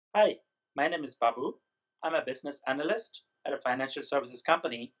Hi, my name is Babu. I'm a business analyst at a financial services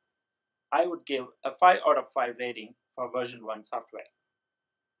company. I would give a 5 out of 5 rating for version 1 software.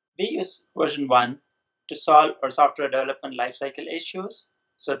 We use version 1 to solve our software development lifecycle issues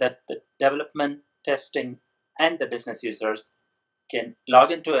so that the development, testing, and the business users can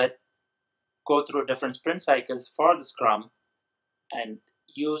log into it, go through different sprint cycles for the Scrum, and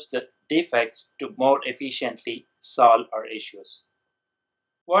use the defects to more efficiently solve our issues.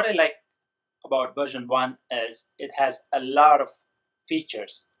 What I like about version 1 is it has a lot of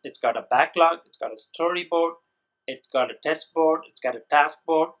features. It's got a backlog, it's got a storyboard, it's got a test board, it's got a task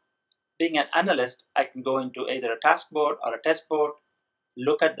board. Being an analyst, I can go into either a task board or a test board,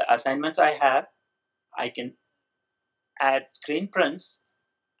 look at the assignments I have. I can add screen prints,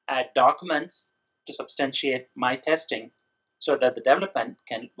 add documents to substantiate my testing so that the development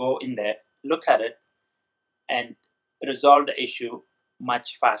can go in there, look at it, and resolve the issue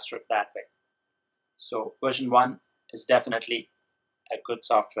much faster that way. So version 1 is definitely a good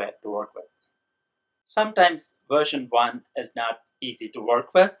software to work with. Sometimes version 1 is not easy to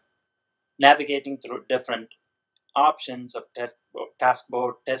work with. Navigating through different options of task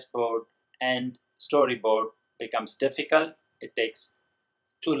board, test board, and storyboard becomes difficult. It takes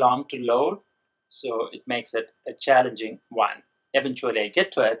too long to load, so it makes it a challenging one. Eventually, I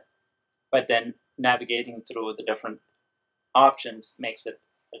get to it, but then navigating through the different options makes it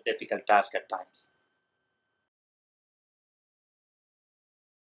a difficult task at times.